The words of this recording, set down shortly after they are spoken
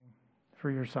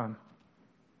for your Son.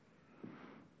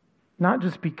 Not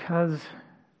just because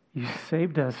you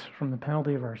saved us from the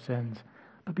penalty of our sins,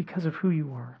 but because of who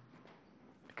you are,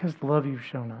 because of the love you've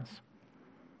shown us.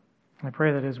 I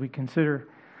pray that as we consider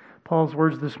Paul's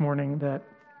words this morning, that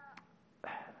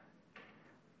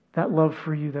love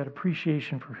for you, that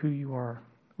appreciation for who you are,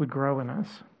 would grow in us,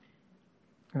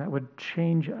 and that would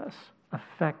change us,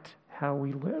 affect how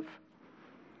we live,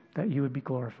 that you would be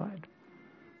glorified.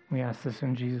 We ask this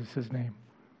in Jesus' name.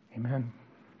 Amen.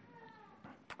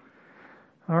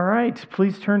 All right,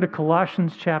 please turn to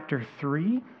Colossians chapter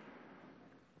 3.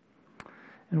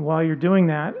 And while you're doing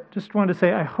that, just wanted to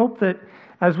say, I hope that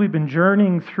as we've been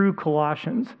journeying through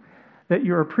Colossians, that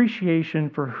your appreciation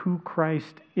for who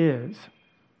Christ is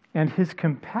and his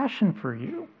compassion for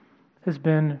you has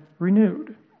been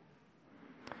renewed.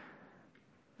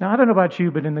 Now, I don't know about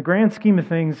you, but in the grand scheme of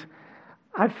things,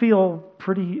 I feel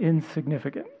pretty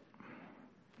insignificant.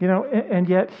 And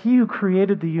yet he who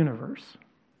created the universe,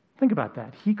 think about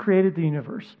that, he created the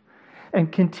universe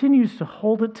and continues to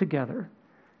hold it together,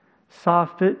 saw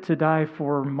fit to die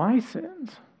for my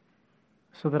sins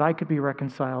so that I could be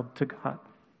reconciled to God.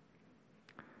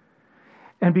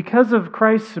 And because of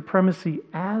Christ's supremacy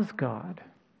as God,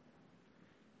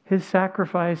 his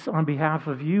sacrifice on behalf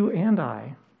of you and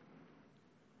I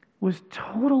was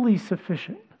totally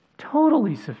sufficient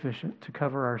to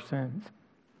cover our sins.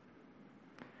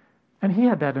 And he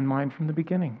had that in mind from the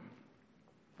beginning,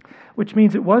 which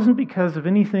means it wasn't because of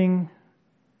anything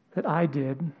that I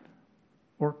did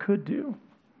or could do.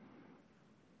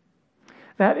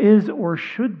 That is or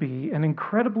should be an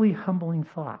incredibly humbling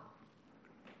thought.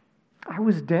 I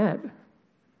was dead,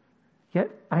 yet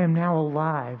I am now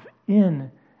alive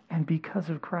in and because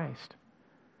of Christ.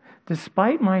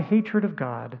 Despite my hatred of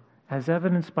God, as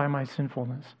evidenced by my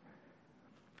sinfulness,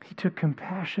 he took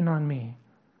compassion on me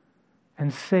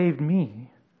and saved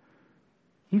me,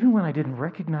 even when I didn't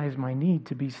recognize my need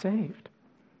to be saved.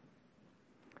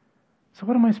 So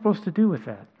what am I supposed to do with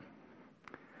that?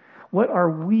 What are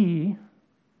we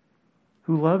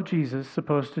who love Jesus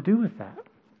supposed to do with that?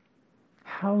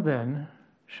 How then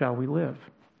shall we live?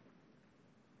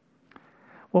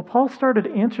 Well, Paul started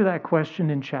to answer that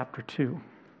question in chapter 2.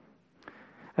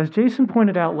 As Jason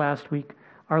pointed out last week,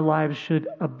 our lives should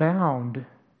abound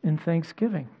in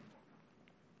thanksgiving.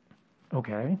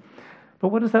 Okay, but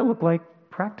what does that look like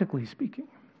practically speaking?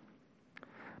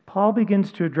 Paul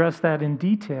begins to address that in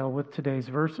detail with today's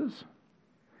verses.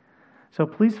 So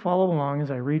please follow along as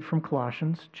I read from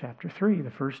Colossians chapter 3, the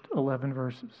first 11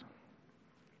 verses.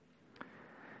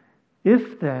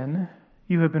 If then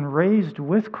you have been raised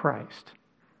with Christ,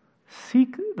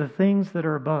 seek the things that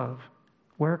are above,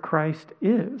 where Christ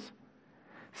is,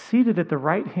 seated at the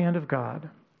right hand of God.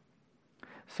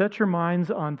 Set your minds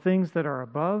on things that are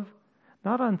above,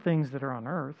 not on things that are on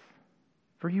earth,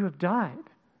 for you have died,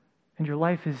 and your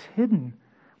life is hidden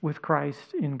with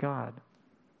Christ in God.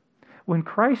 When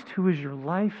Christ, who is your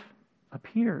life,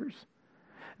 appears,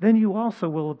 then you also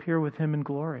will appear with him in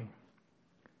glory.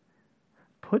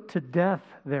 Put to death,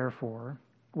 therefore,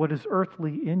 what is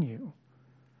earthly in you: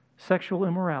 sexual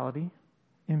immorality,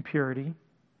 impurity,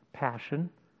 passion,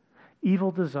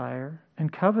 evil desire,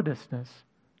 and covetousness,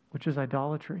 which is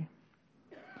idolatry.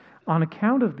 On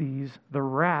account of these, the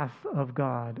wrath of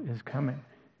God is coming.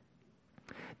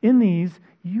 In these,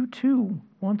 you too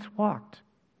once walked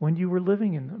when you were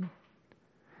living in them.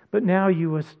 But now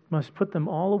you must put them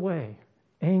all away: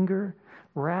 anger,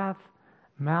 wrath,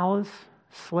 malice,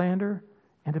 slander,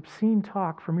 and obscene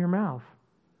talk from your mouth.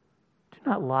 Do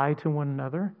not lie to one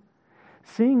another,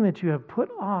 seeing that you have put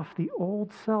off the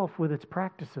old self with its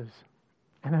practices,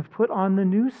 and have put on the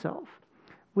new self,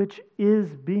 which is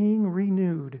being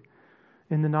renewed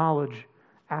in the knowledge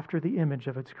after the image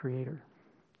of its Creator.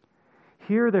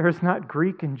 Here there is not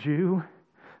Greek and Jew,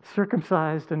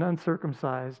 circumcised and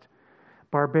uncircumcised,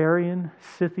 barbarian,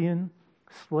 Scythian,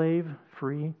 slave,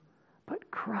 free, but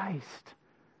Christ.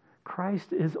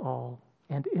 Christ is all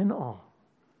and in all.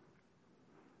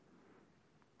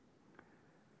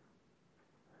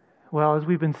 Well, as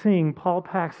we've been seeing, Paul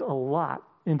packs a lot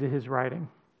into his writing.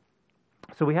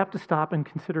 So we have to stop and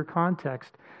consider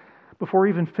context before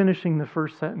even finishing the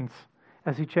first sentence,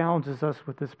 as he challenges us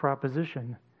with this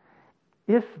proposition.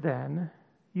 If then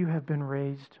you have been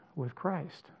raised with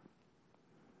Christ.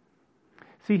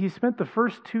 See, he spent the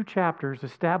first 2 chapters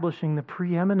establishing the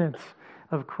preeminence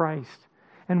of Christ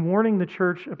and warning the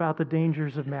church about the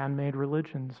dangers of man-made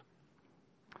religions.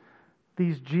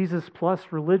 These Jesus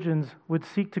plus religions would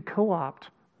seek to co-opt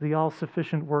the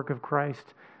all-sufficient work of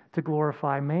Christ to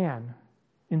glorify man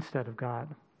instead of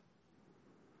God.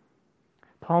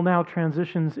 Paul now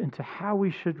transitions into how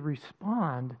we should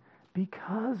respond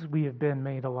because we have been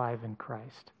made alive in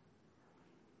Christ.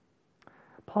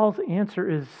 Paul's answer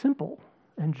is simple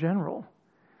and general,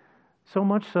 so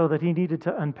much so that he needed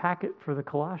to unpack it for the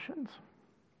Colossians.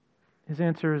 His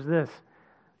answer is this: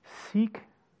 seek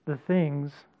the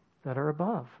things that are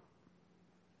above.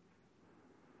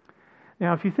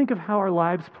 Now, if you think of how our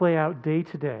lives play out day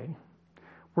to day,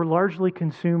 we're largely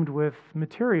consumed with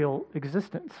material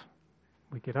existence.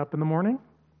 We get up in the morning.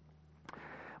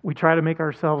 We try to make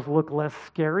ourselves look less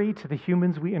scary to the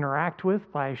humans we interact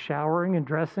with by showering and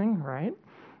dressing, right?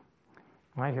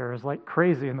 My hair is like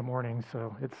crazy in the morning,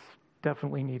 so it's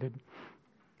definitely needed.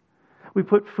 We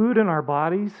put food in our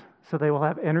bodies so they will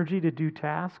have energy to do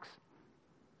tasks.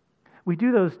 We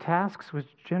do those tasks which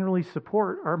generally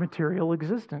support our material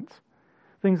existence.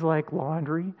 Things like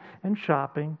laundry and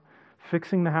shopping,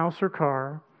 fixing the house or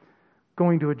car,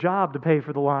 going to a job to pay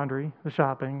for the laundry, the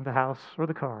shopping, the house, or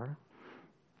the car,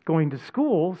 going to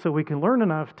school so we can learn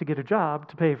enough to get a job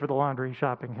to pay for the laundry,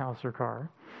 shopping, house, or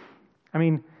car. I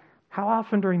mean, how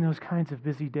often during those kinds of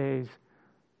busy days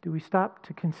do we stop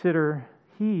to consider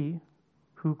He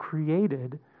who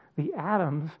created the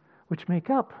atoms which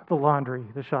make up the laundry,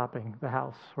 the shopping, the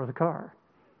house, or the car?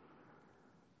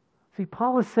 See,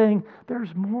 Paul is saying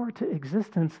there's more to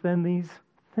existence than these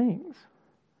things.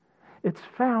 It's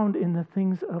found in the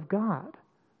things of God,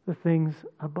 the things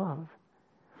above.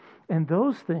 And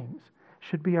those things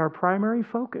should be our primary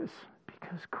focus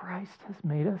because Christ has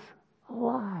made us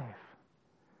alive.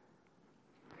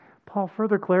 Paul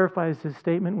further clarifies his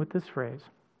statement with this phrase: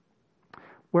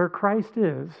 where Christ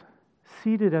is,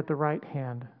 seated at the right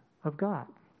hand of God.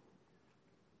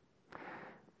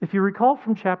 If you recall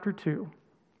from chapter 2,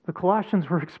 the Colossians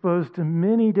were exposed to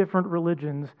many different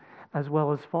religions as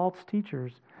well as false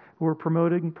teachers who were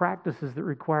promoting practices that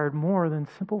required more than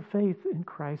simple faith in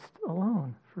Christ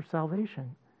alone for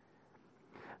salvation.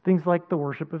 Things like the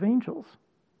worship of angels.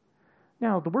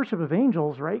 Now, the worship of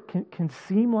angels, right, can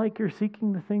seem like you're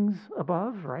seeking the things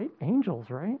above, right? Angels,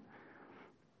 right?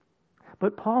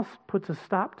 But Paul puts a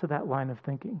stop to that line of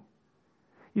thinking.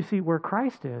 You see, where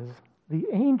Christ is, the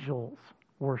angels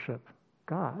worship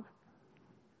God.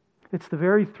 It's the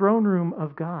very throne room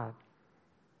of God.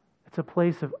 It's a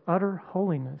place of utter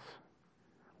holiness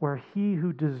where He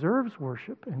who deserves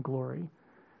worship and glory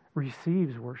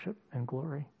receives worship and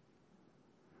glory.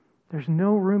 There's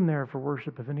no room there for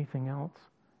worship of anything else.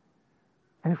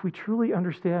 And if we truly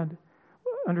understood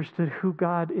who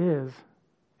God is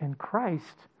and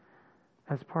Christ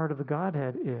as part of the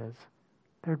Godhead is,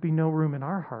 there'd be no room in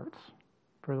our hearts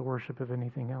for the worship of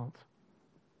anything else.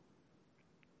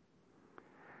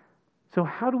 So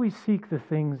how do we seek the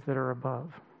things that are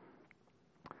above?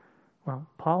 Well,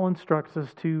 Paul instructs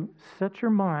us to set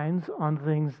your minds on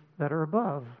things that are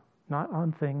above, not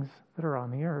on things that are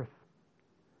on the earth.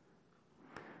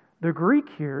 The Greek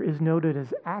here is noted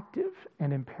as active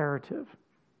and imperative.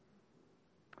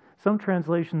 Some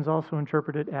translations also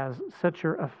interpret it as set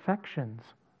your affections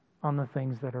on the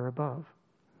things that are above.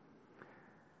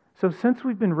 So since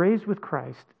we've been raised with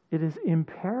Christ, it is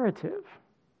imperative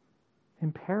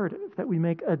that we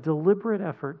make a deliberate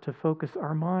effort to focus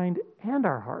our mind and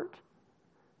our heart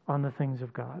on the things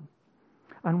of God,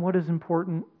 on what is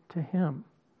important to Him,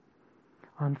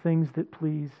 on things that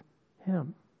please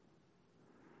Him.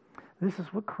 This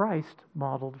is what Christ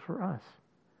modeled for us,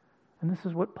 and this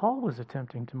is what Paul was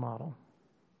attempting to model.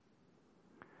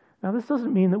 Now, this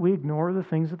doesn't mean that we ignore the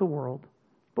things of the world,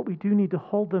 but we do need to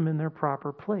hold them in their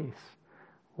proper place,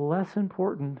 less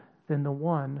important than the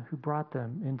one who brought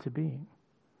them into being.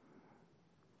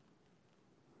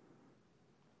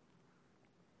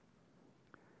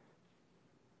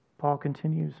 Paul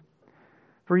continues,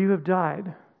 "For you have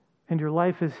died, and your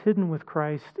life is hidden with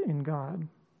Christ in God.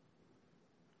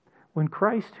 When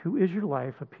Christ, who is your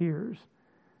life, appears,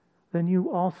 then you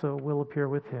also will appear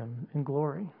with Him in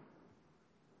glory."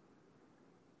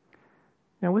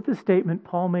 Now, with this statement,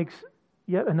 Paul makes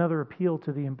yet another appeal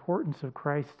to the importance of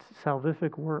Christ's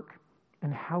salvific work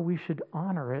and how we should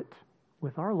honor it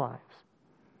with our lives.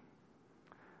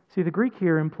 See, the Greek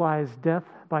here implies death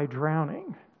by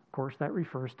drowning. Of course, that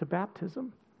refers to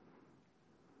baptism.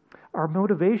 Our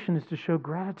motivation is to show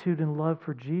gratitude and love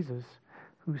for Jesus,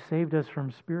 who saved us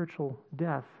from spiritual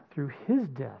death through His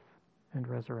death and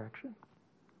resurrection.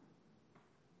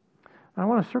 I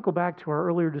want to circle back to our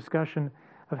earlier discussion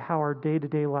of how our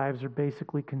day-to-day lives are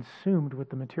basically consumed with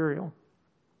the material.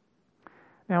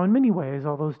 Now, in many ways,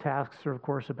 all those tasks are, of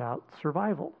course, about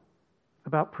survival,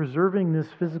 about preserving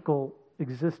this physical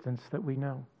existence that we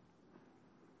know.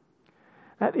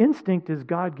 That instinct is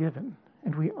God-given.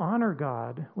 And we honor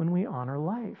God when we honor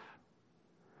life.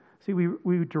 See,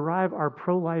 we derive our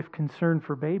pro-life concern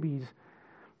for babies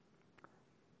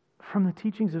from the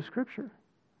teachings of Scripture.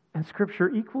 And Scripture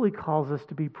equally calls us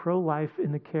to be pro-life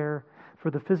in the care for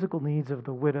the physical needs of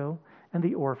the widow and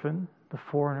the orphan, the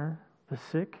foreigner, the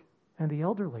sick, and the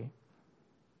elderly.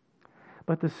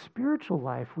 But the spiritual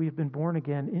life we've been born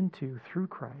again into through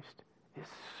Christ is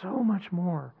so much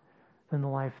more than the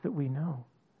life that we know.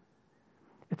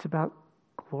 It's about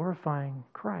glorifying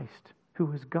Christ,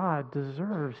 who as God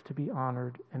deserves to be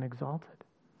honored and exalted.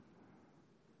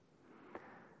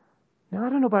 Now, I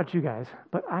don't know about you guys,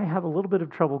 but I have a little bit of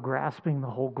trouble grasping the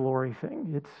whole glory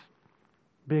thing. It's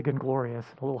big and glorious,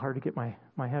 a little hard to get my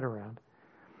head around.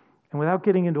 And without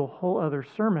getting into a whole other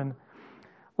sermon,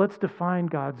 let's define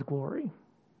God's glory.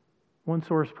 One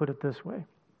source put it this way.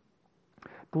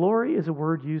 Glory is a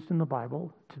word used in the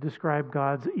Bible to describe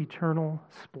God's eternal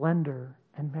splendor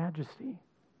and majesty.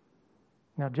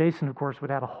 Now, Jason, of course,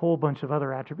 would add a whole bunch of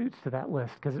other attributes to that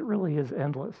list because it really is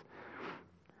endless.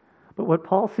 But what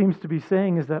Paul seems to be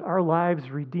saying is that our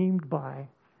lives redeemed by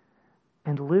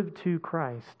and lived to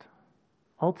Christ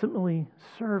ultimately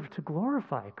serve to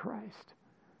glorify Christ.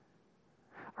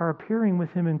 Our appearing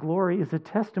with him in glory is a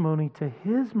testimony to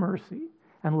his mercy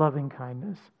and loving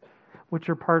kindness, which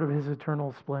are part of his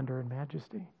eternal splendor and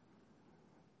majesty.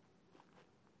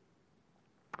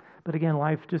 But again,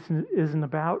 life just isn't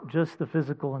about just the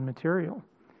physical and material.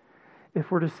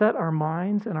 If we're to set our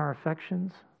minds and our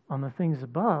affections on the things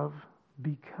above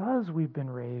because we've been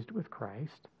raised with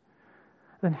Christ,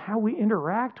 then how we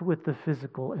interact with the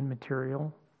physical and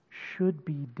material should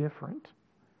be different.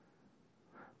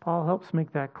 Paul helps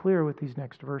make that clear with these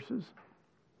next verses.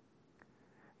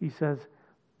 He says,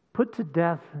 "Put to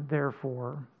death,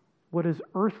 therefore, what is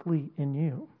earthly in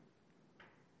you: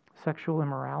 sexual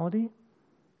immorality,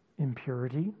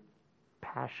 impurity,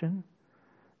 passion,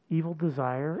 evil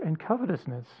desire, and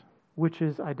covetousness, which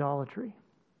is idolatry."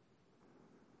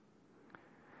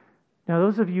 Now,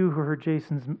 those of you who heard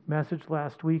Jason's message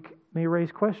last week may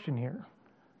raise question here.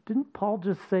 Didn't Paul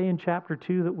just say in chapter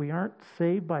 2 that we aren't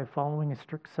saved by following a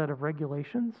strict set of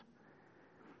regulations?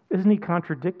 Isn't he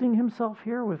contradicting himself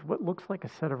here with what looks like a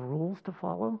set of rules to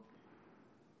follow?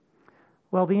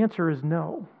 Well, the answer is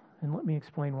no, and let me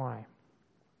explain why.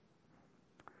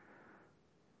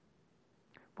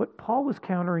 What Paul was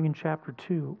countering in chapter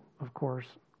 2, of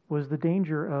course, was the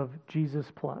danger of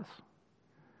Jesus plus.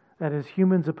 That is,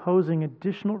 humans opposing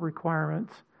additional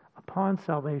requirements upon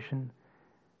salvation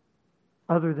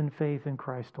other than faith in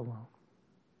Christ alone.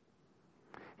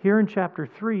 Here in chapter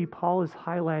 3, Paul is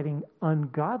highlighting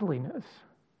ungodliness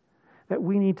that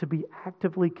we need to be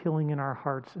actively killing in our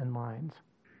hearts and minds.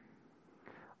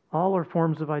 All are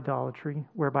forms of idolatry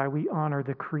whereby we honor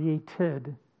the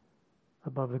created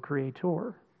above the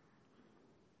creator.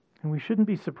 And we shouldn't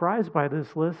be surprised by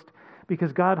this list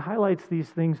because God highlights these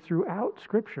things throughout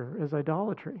Scripture as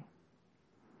idolatry.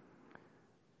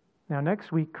 Now,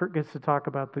 next week, Kurt gets to talk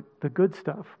about the good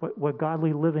stuff, what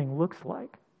godly living looks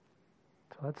like.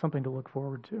 So that's something to look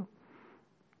forward to.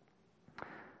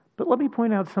 But let me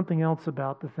point out something else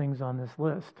about the things on this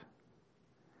list.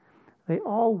 They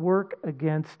all work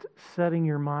against setting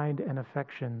your mind and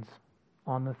affections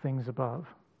on the things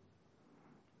above.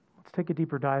 Let's take a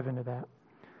deeper dive into that.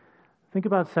 Think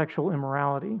about sexual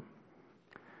immorality.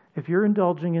 If you're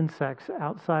indulging in sex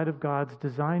outside of God's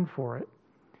design for it,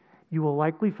 you will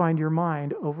likely find your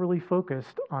mind overly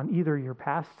focused on either your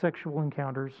past sexual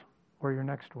encounters or your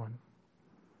next one.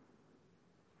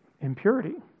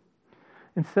 Impurity.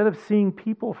 Instead of seeing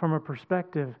people from a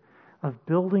perspective of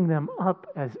building them up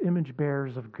as image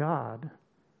bearers of God,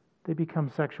 they become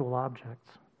sexual objects.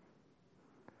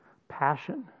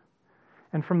 Passion.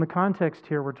 And from the context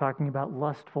here, we're talking about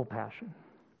lustful passion.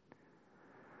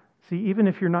 See, even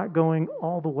if you're not going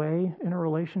all the way in a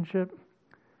relationship,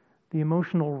 the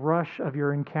emotional rush of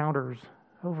your encounters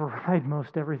override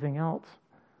most everything else.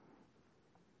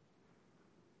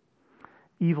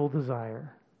 Evil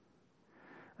desire.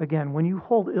 Again, when you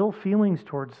hold ill feelings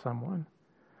towards someone,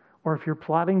 or if you're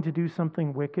plotting to do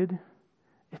something wicked,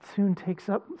 it soon takes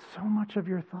up so much of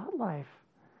your thought life.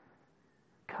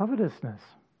 Covetousness,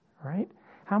 right?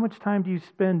 How much time do you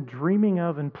spend dreaming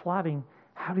of and plotting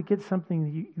how to get something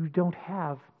that you don't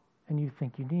have and you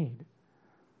think you need?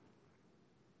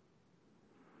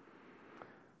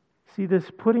 See,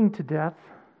 this putting to death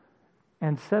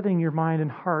and setting your mind and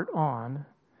heart on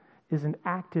is an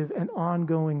active and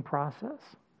ongoing process.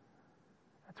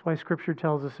 That's why Scripture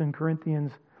tells us in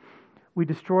Corinthians, we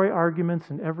destroy arguments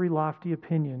and every lofty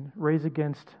opinion raised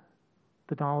against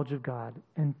the knowledge of God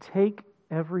and take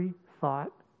every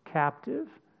thought captive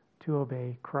to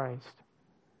obey Christ.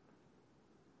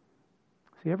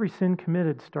 See, every sin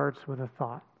committed starts with a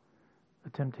thought, a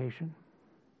temptation.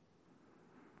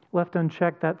 Left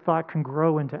unchecked, that thought can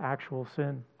grow into actual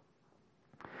sin.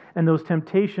 And those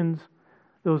temptations,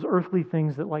 those earthly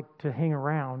things that like to hang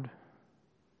around,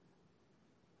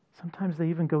 sometimes they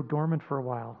even go dormant for a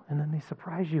while, and then they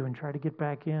surprise you and try to get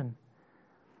back in.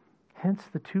 Hence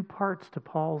the two parts to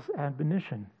Paul's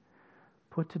admonition: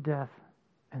 put to death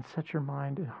and set your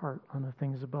mind and heart on the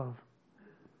things above.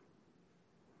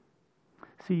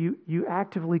 See, you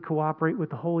actively cooperate with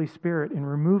the Holy Spirit in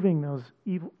removing those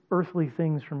evil, earthly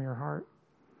things from your heart.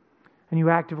 And you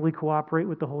actively cooperate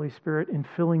with the Holy Spirit in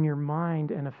filling your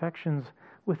mind and affections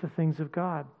with the things of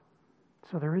God.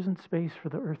 So there isn't space for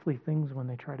the earthly things when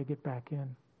they try to get back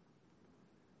in.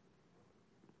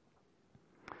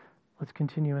 Let's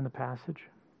continue in the passage.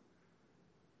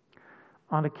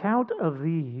 On account of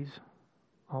these,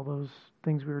 all those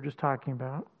things we were just talking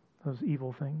about, those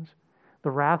evil things, the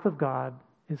wrath of God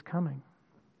is coming.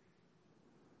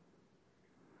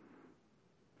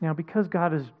 Now, because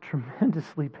God is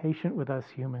tremendously patient with us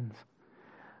humans,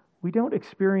 we don't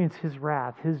experience His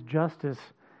wrath, His justice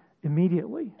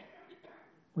immediately,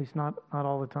 at least not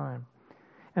all the time.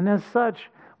 And as such,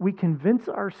 we convince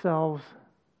ourselves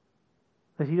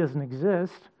that He doesn't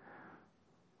exist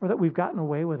or that we've gotten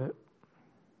away with it.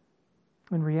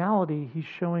 In reality, He's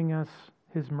showing us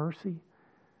His mercy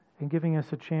and giving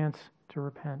us a chance to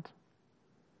repent.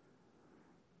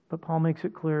 But Paul makes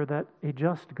it clear that a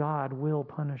just God will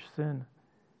punish sin.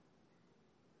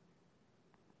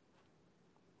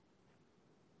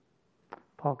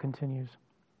 Paul continues,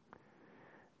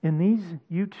 "In these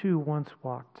you too once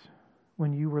walked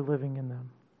when you were living in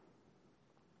them."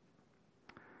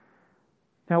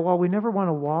 Now, while we never want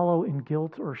to wallow in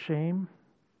guilt or shame,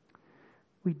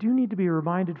 we do need to be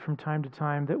reminded from time to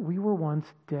time that we were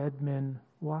once dead men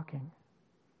walking.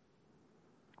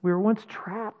 We were once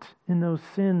trapped in those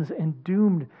sins and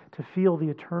doomed to feel the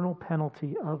eternal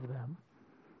penalty of them.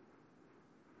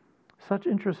 Such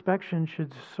introspection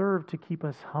should serve to keep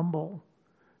us humble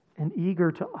and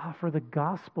eager to offer the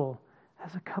gospel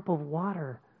as a cup of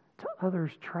water to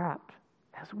others trapped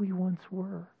as we once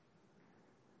were.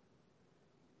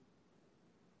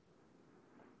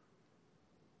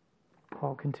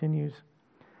 Paul continues,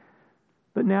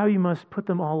 "But now you must put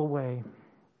them all away: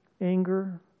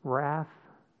 anger, wrath,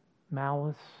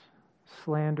 malice,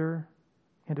 slander,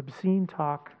 and obscene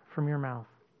talk from your mouth."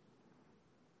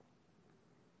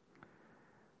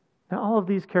 Now, all of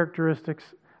these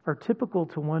characteristics are typical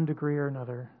to one degree or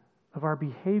another of our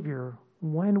behavior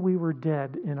when we were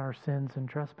dead in our sins and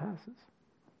trespasses.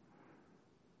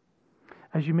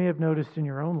 As you may have noticed in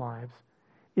your own lives,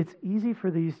 it's easy for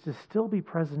these to still be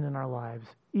present in our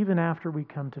lives even after we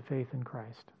come to faith in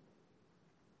Christ.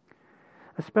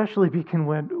 Especially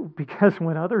because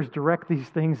when others direct these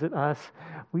things at us,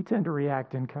 we tend to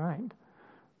react in kind.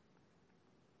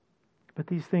 But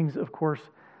these things, of course,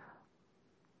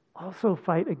 also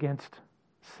fight against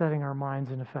setting our minds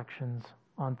and affections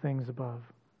on things above.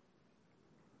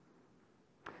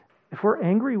 If we're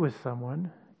angry with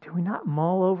someone, do we not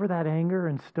mull over that anger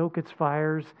and stoke its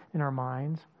fires in our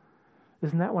minds?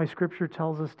 Isn't that why Scripture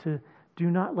tells us to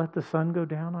do not let the sun go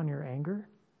down on your anger?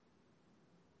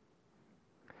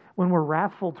 When we're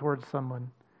wrathful towards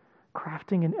someone,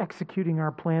 crafting and executing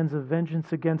our plans of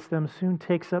vengeance against them soon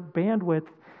takes up bandwidth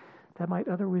that might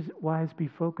otherwise be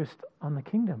focused on the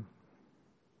kingdom.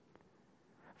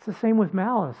 It's the same with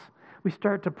malice. We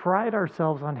start to pride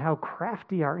ourselves on how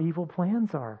crafty our evil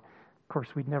plans are. Of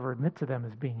course, we'd never admit to them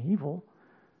as being evil.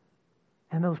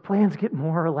 And those plans get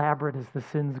more elaborate as the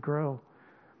sins grow.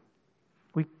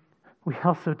 We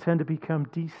also tend to become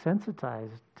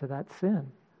desensitized to that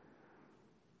sin.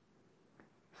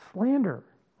 Slander,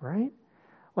 right?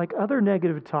 Like other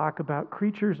negative talk about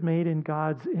creatures made in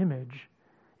God's image,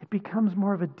 it becomes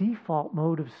more of a default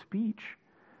mode of speech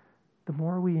the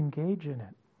more we engage in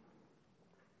it.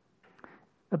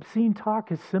 Obscene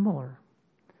talk is similar.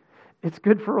 It's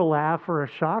good for a laugh or a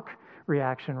shock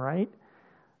reaction, right?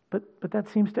 But that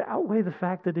seems to outweigh the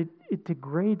fact that it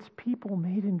degrades people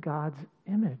made in God's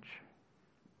image.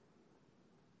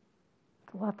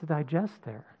 It's a lot to digest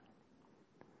there.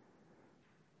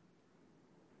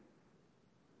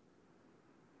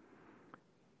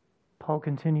 Paul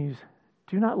continues,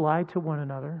 "Do not lie to one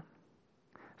another,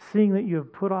 seeing that you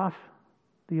have put off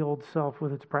the old self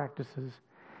with its practices,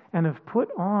 and have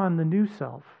put on the new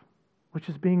self, which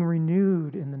is being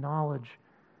renewed in the knowledge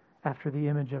after the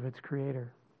image of its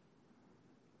creator."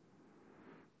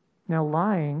 Now,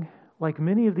 lying, like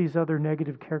many of these other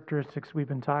negative characteristics we've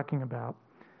been talking about,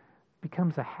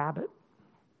 becomes a habit.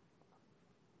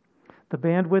 The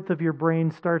bandwidth of your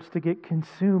brain starts to get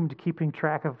consumed keeping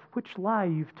track of which lie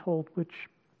you've told which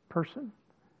person.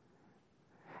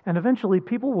 And eventually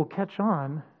people will catch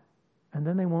on, and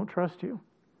then they won't trust you.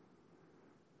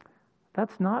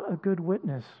 That's not a good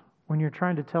witness when you're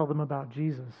trying to tell them about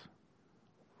Jesus.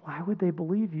 Why would they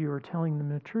believe you are telling them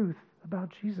the truth about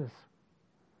Jesus?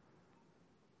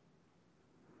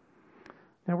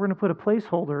 Now we're going to put a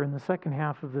placeholder in the second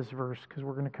half of this verse because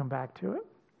we're going to come back to it.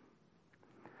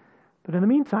 But in the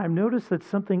meantime, notice that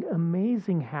something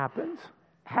amazing happens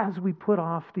as we put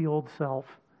off the old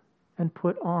self and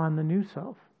put on the new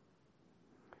self.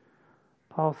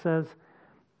 Paul says,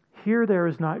 "Here there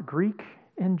is not Greek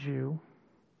and Jew,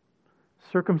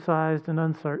 circumcised and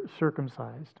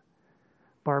uncircumcised,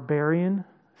 barbarian,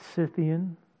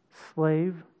 Scythian,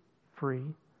 slave,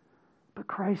 free, but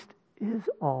Christ is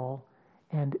all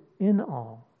and in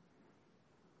all."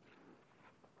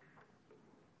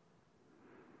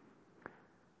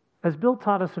 As Bill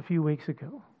taught us a few weeks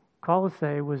ago,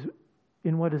 Colossae was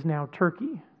in what is now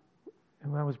Turkey,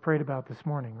 and that was prayed about this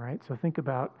morning, right? So think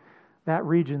about that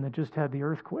region that just had the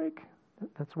earthquake.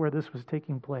 That's where this was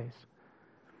taking place.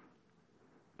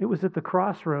 It was at the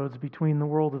crossroads between the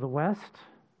world of the West,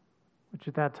 which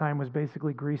at that time was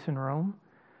basically Greece and Rome,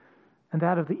 and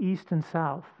that of the East and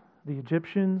South, the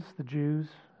Egyptians, the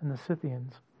Jews, and the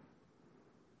Scythians.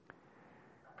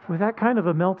 With that kind of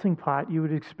a melting pot, you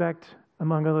would expect,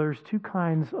 among others, two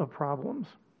kinds of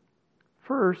problems.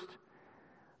 First,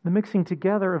 the mixing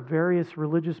together of various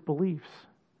religious beliefs,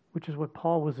 which is what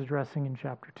Paul was addressing in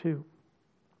chapter 2.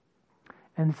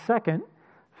 And second,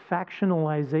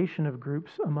 factionalization of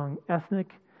groups among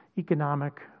ethnic,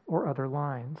 economic, or other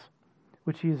lines,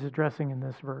 which he is addressing in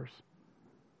this verse.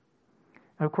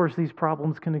 Now, of course, these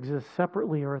problems can exist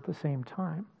separately or at the same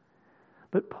time.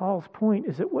 But Paul's point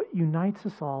is that what unites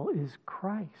us all is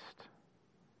Christ.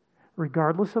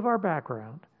 Regardless of our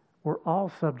background, we're all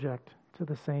subject to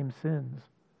the same sins.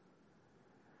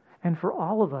 And for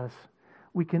all of us,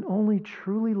 we can only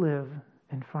truly live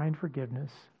and find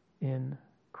forgiveness in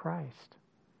Christ.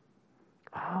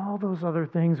 All those other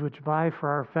things which vie for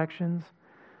our affections,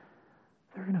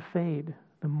 they're going to fade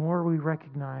the more we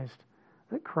recognize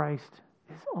that Christ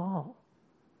is all.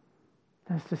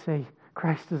 That's to say,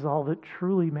 Christ is all that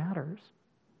truly matters.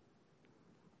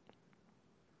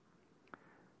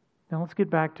 Now let's get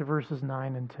back to verses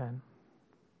 9 and 10.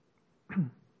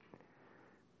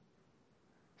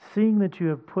 "Seeing that you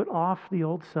have put off the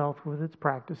old self with its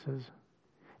practices,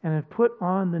 and have put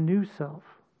on the new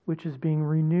self, which is being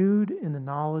renewed in the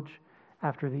knowledge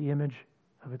after the image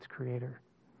of its creator."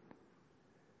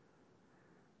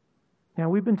 Now,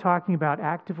 we've been talking about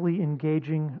actively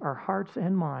engaging our hearts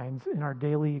and minds in our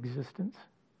daily existence.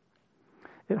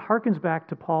 It harkens back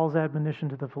to Paul's admonition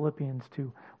to the Philippians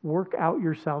to work out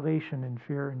your salvation in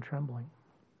fear and trembling.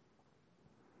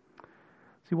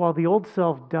 See, while the old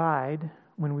self died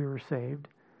when we were saved,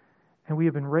 and we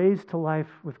have been raised to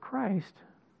life with Christ,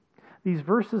 these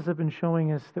verses have been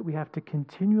showing us that we have to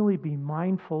continually be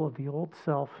mindful of the old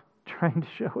self trying to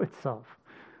show itself.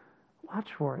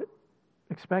 Watch for it.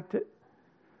 Expect it.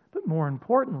 But more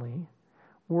importantly,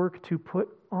 work to put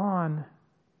on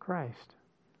Christ.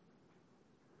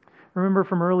 Remember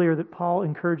from earlier that Paul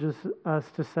encourages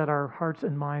us to set our hearts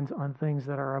and minds on things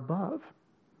that are above.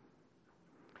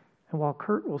 And while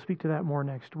Kurt will speak to that more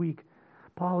next week,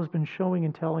 Paul has been showing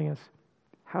and telling us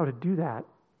how to do that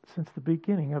since the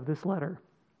beginning of this letter.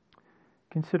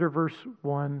 Consider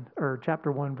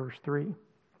chapter 1, verse 3.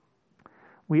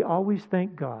 "We always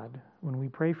thank God when we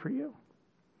pray for you."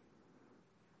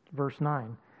 Verse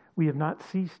 9, "We have not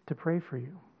ceased to pray for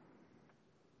you."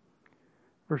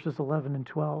 Verses 11 and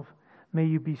 12, "May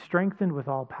you be strengthened with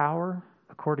all power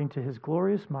according to his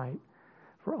glorious might,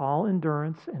 for all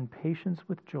endurance and patience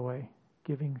with joy,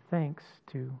 giving thanks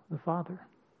to the Father."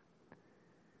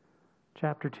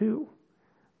 Chapter 2,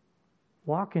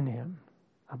 "Walk in him,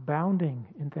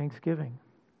 abounding in thanksgiving."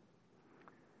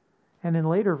 And in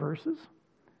later verses,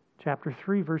 chapter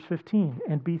 3, verse 15,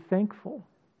 "And be thankful."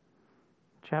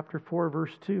 Chapter 4,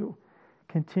 verse 2,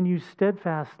 "Continue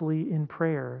steadfastly in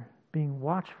prayer, being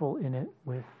watchful in it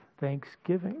with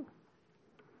thanksgiving."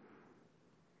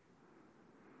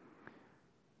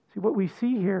 See, what we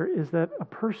see here is that a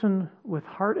person with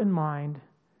heart and mind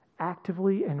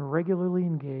actively and regularly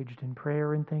engaged in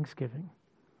prayer and thanksgiving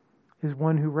is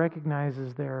one who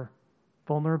recognizes their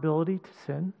vulnerability to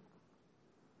sin,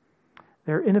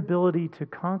 their inability to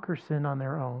conquer sin on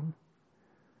their own,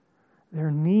 their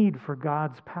need for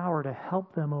God's power to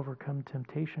help them overcome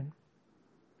temptation,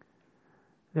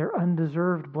 their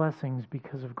undeserved blessings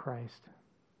because of Christ.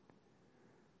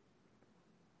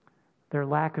 their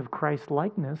lack of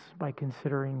Christ-likeness by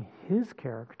considering his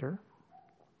character,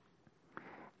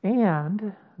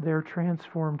 and their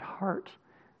transformed heart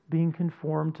being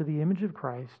conformed to the image of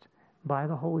Christ by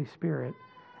the Holy Spirit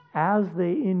as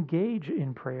they engage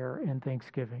in prayer and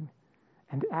thanksgiving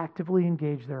and actively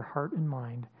engage their heart and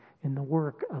mind in the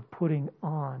work of putting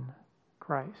on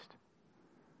Christ.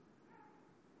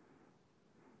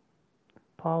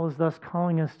 Paul is thus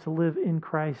calling us to live in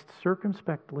Christ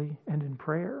circumspectly and in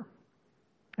prayer.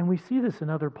 And we see this in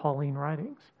other Pauline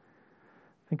writings.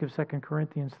 Think of 2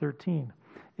 Corinthians 13.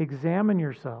 Examine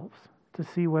yourselves to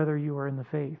see whether you are in the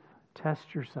faith.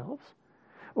 Test yourselves.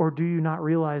 Or do you not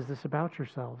realize this about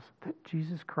yourselves, that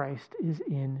Jesus Christ is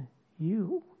in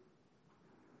you?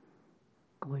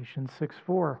 Galatians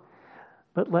 6:4.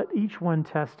 But let each one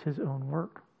test his own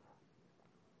work.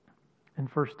 And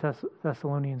 1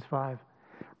 Thessalonians 5.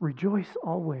 Rejoice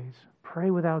always,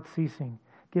 pray without ceasing,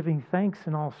 giving thanks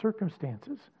in all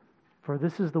circumstances, for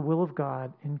this is the will of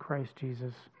God in Christ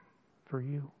Jesus for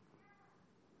you.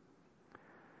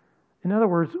 In other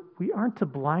words, we aren't to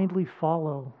blindly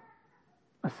follow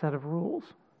a set of rules.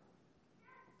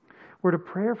 We're to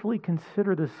prayerfully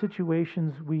consider the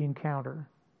situations we encounter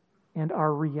and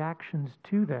our reactions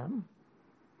to them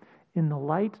in the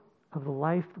light of the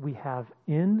life we have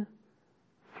in,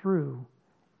 through,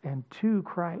 and to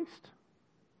Christ.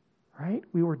 Right?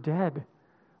 We were dead.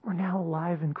 We're now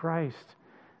alive in Christ.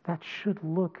 That should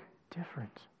look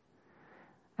different.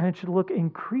 And it should look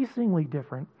increasingly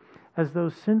different as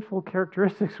those sinful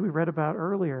characteristics we read about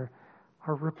earlier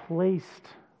are replaced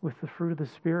with the fruit of the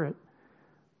Spirit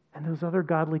and those other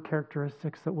godly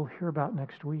characteristics that we'll hear about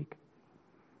next week.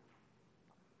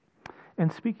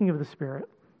 And speaking of the Spirit,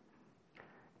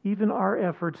 even our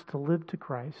efforts to live to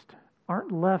Christ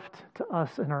aren't left to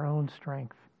us in our own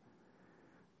strength.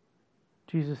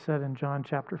 Jesus said in John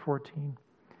chapter 14,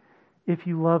 "If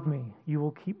you love me, you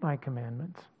will keep my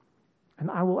commandments, and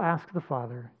I will ask the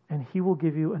Father, and he will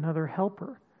give you another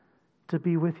helper to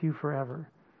be with you forever,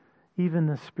 even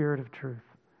the Spirit of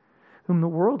truth, whom the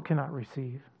world cannot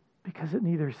receive, because it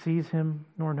neither sees him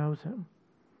nor knows him.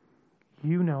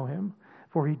 You know him,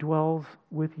 for he dwells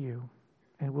with you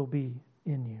and will be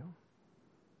in you."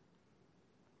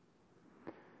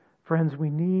 Friends, we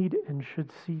need and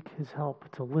should seek his help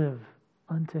to live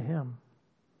unto him.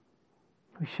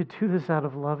 We should do this out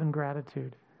of love and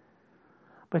gratitude.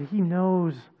 But he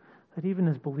knows that even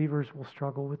as believers will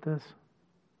struggle with this.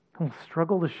 We'll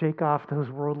struggle to shake off those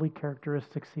worldly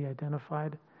characteristics he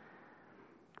identified.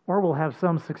 Or we'll have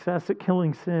some success at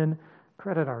killing sin,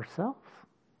 credit ourselves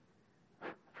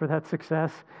for that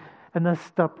success, and thus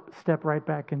step right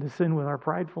back into sin with our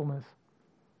pridefulness.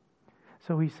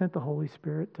 So he sent the Holy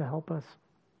Spirit to help us.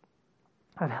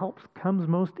 That help comes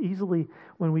most easily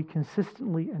when we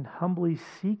consistently and humbly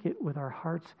seek it with our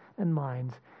hearts and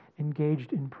minds,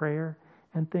 engaged in prayer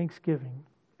and thanksgiving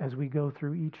as we go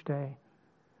through each day,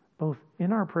 both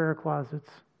in our prayer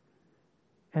closets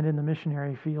and in the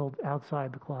missionary field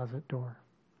outside the closet door.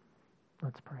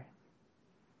 Let's pray.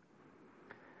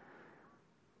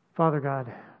 Father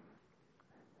God,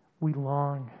 we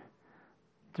long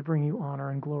to bring you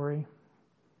honor and glory.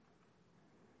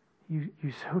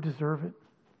 You so deserve it.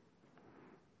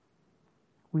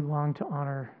 We long to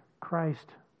honor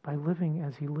Christ by living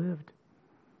as he lived.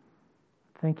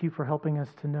 Thank you for helping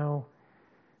us to know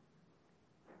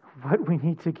what we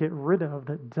need to get rid of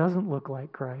that doesn't look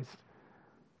like Christ.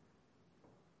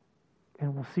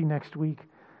 And we'll see next week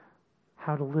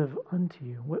how to live unto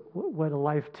you, what a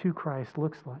life to Christ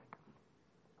looks like.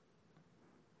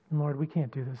 And Lord, we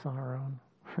can't do this on our own.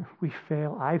 We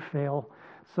fail. I fail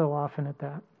so often at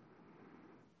that.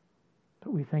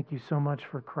 But we thank you so much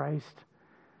for Christ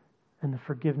and the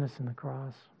forgiveness in the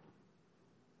cross.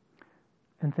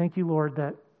 And thank you, Lord,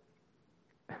 that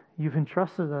you've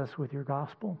entrusted us with your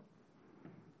gospel.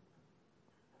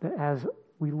 That as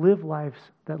we live lives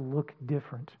that look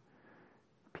different,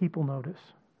 people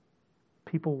notice.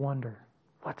 People wonder,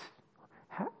 why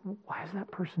is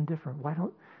that person different? Why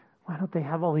don't they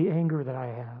have all the anger that I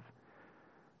have?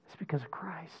 It's because of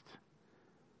Christ.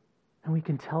 And we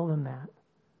can tell them that.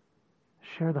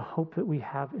 Share the hope that we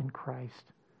have in Christ.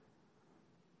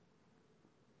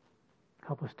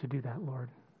 Help us to do that, Lord.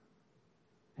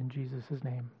 In Jesus'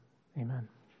 name, amen.